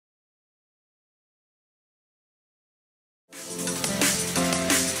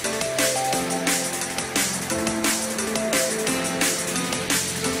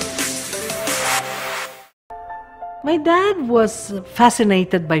My dad was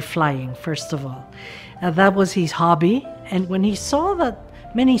fascinated by flying, first of all. That was his hobby. And when he saw that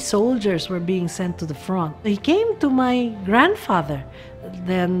many soldiers were being sent to the front, he came to my grandfather,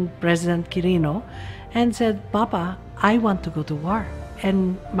 then President Quirino, and said, "Papa, I want to go to war."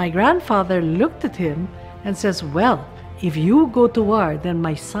 And my grandfather looked at him and says, "Well, if you go to war, then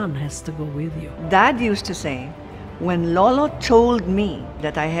my son has to go with you." Dad used to say, when Lolo told me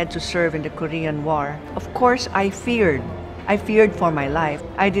that I had to serve in the Korean War, of course I feared. I feared for my life.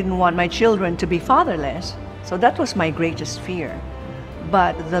 I didn't want my children to be fatherless. So that was my greatest fear.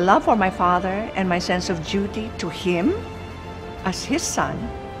 But the love for my father and my sense of duty to him as his son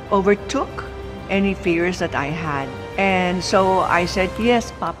overtook any fears that I had. And so I said,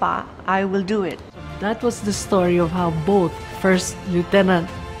 "Yes, Papa, I will do it." That was the story of how both First Lieutenant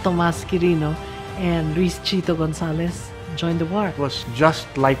Tomas Quirino and Luis Chito Gonzalez joined the war. It was just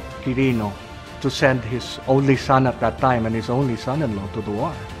like Quirino to send his only son at that time and his only son-in-law to the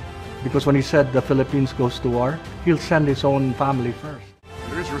war. Because when he said the Philippines goes to war, he'll send his own family first.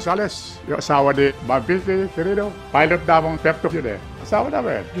 Luis Rosales, yung asawa ni Baptiste Quirino, pilot damong Pepto yun eh. Asawa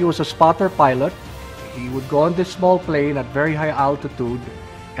namin. He was a spotter pilot. He would go on this small plane at very high altitude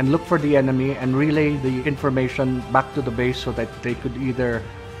and look for the enemy and relay the information back to the base so that they could either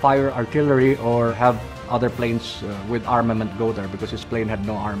fire artillery or have other planes with armament go there, because his plane had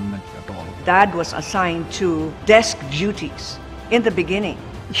no armament at all. Dad was assigned to desk duties in the beginning.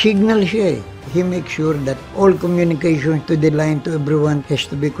 Signal siya eh. He makes sure that all communication to the line to everyone has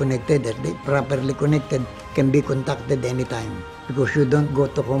to be connected, that they properly connected, can be contacted anytime. Because you don't go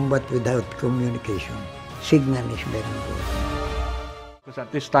to combat without communication. Signal is very important. Because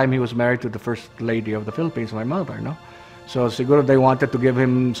at this time he was married to the First Lady of the Philippines, my mother, no? So siguro they wanted to give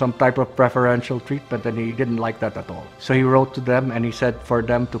him some type of preferential treatment, and he didn't like that at all. So he wrote to them and he said for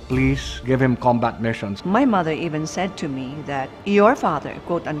them to please give him combat missions. My mother even said to me that your father,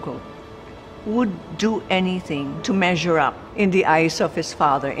 quote unquote, would do anything to measure up in the eyes of his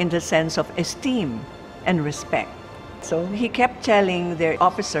father in the sense of esteem and respect. So he kept telling their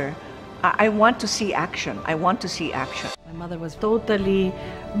officer, I want to see action. I want to see action. My mother was totally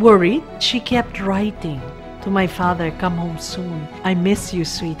worried. She kept writing to my father, "Come home soon. I miss you,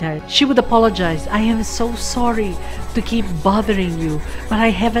 sweetheart." She would apologize. "I am so sorry to keep bothering you, but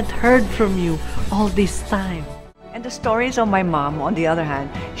I haven't heard from you all this time." And the stories of my mom, on the other hand,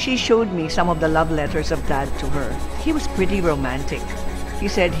 she showed me some of the love letters of Dad to her. He was pretty romantic. He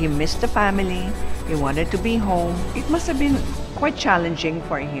said he missed the family, he wanted to be home. It must have been quite challenging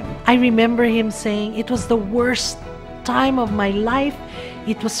for him. I remember him saying, "It was the worst time of my life.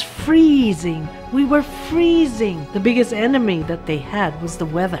 It was freezing. We were freezing." The biggest enemy that they had was the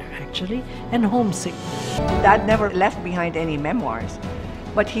weather, actually, and homesickness. Dad never left behind any memoirs,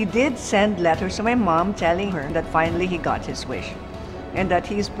 but he did send letters to my mom telling her that finally he got his wish and that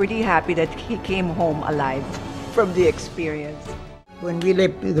he's pretty happy that he came home alive from the experience. When we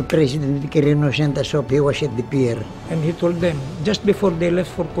left, the President Quirino sent us off. He was at the pier. And he told them, just before they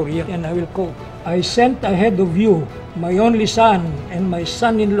left for Korea, and I will quote, "I sent ahead of you my only son and my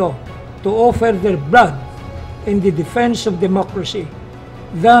son-in-law to offer their blood in the defense of democracy.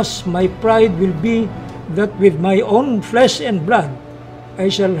 Thus my pride will be that with my own flesh and blood, I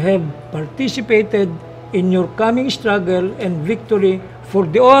shall have participated in your coming struggle and victory for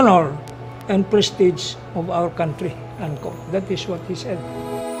the honor and prestige of our country." Unquote. That is what he said.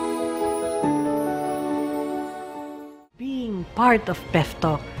 Being part of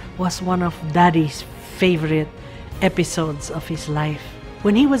PEFTOC was one of Daddy's favorite episodes of his life.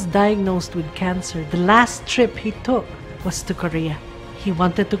 When he was diagnosed with cancer, the last trip he took was to Korea. He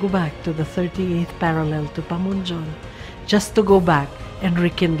wanted to go back to the 38th parallel to Pamunjol, just to go back and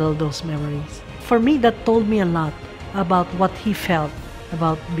rekindle those memories. For me, that told me a lot about what he felt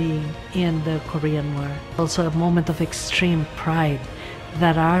about being in the Korean War. Also a moment of extreme pride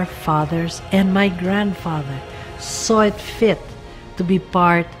that our fathers and my grandfather saw it fit to be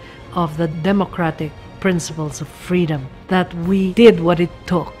part of the democratic principles of freedom, that we did what it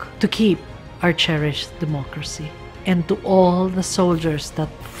took to keep our cherished democracy. And to all the soldiers that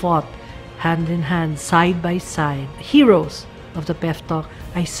fought hand in hand, side by side, heroes of the PEFTOC,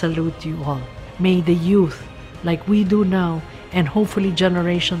 I salute you all. May the youth, like we do now, and hopefully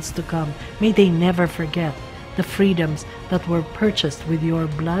generations to come, may they never forget the freedoms that were purchased with your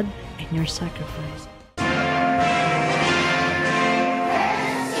blood and your sacrifice.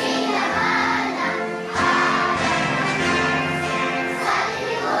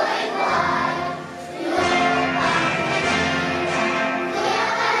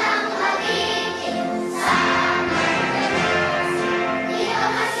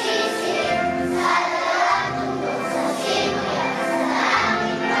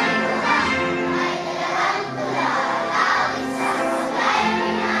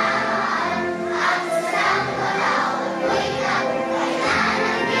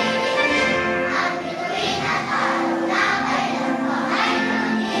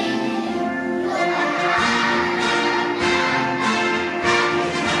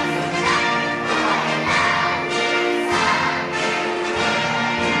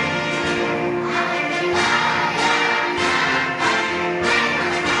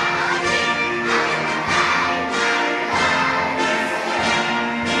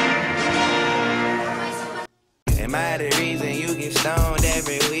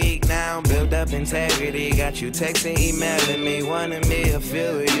 integrity. Got you texting, emailing me, wanting me to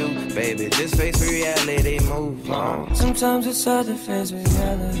feel with you. Baby, just face reality, move on. Sometimes it's hard to face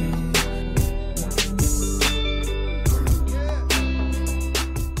reality.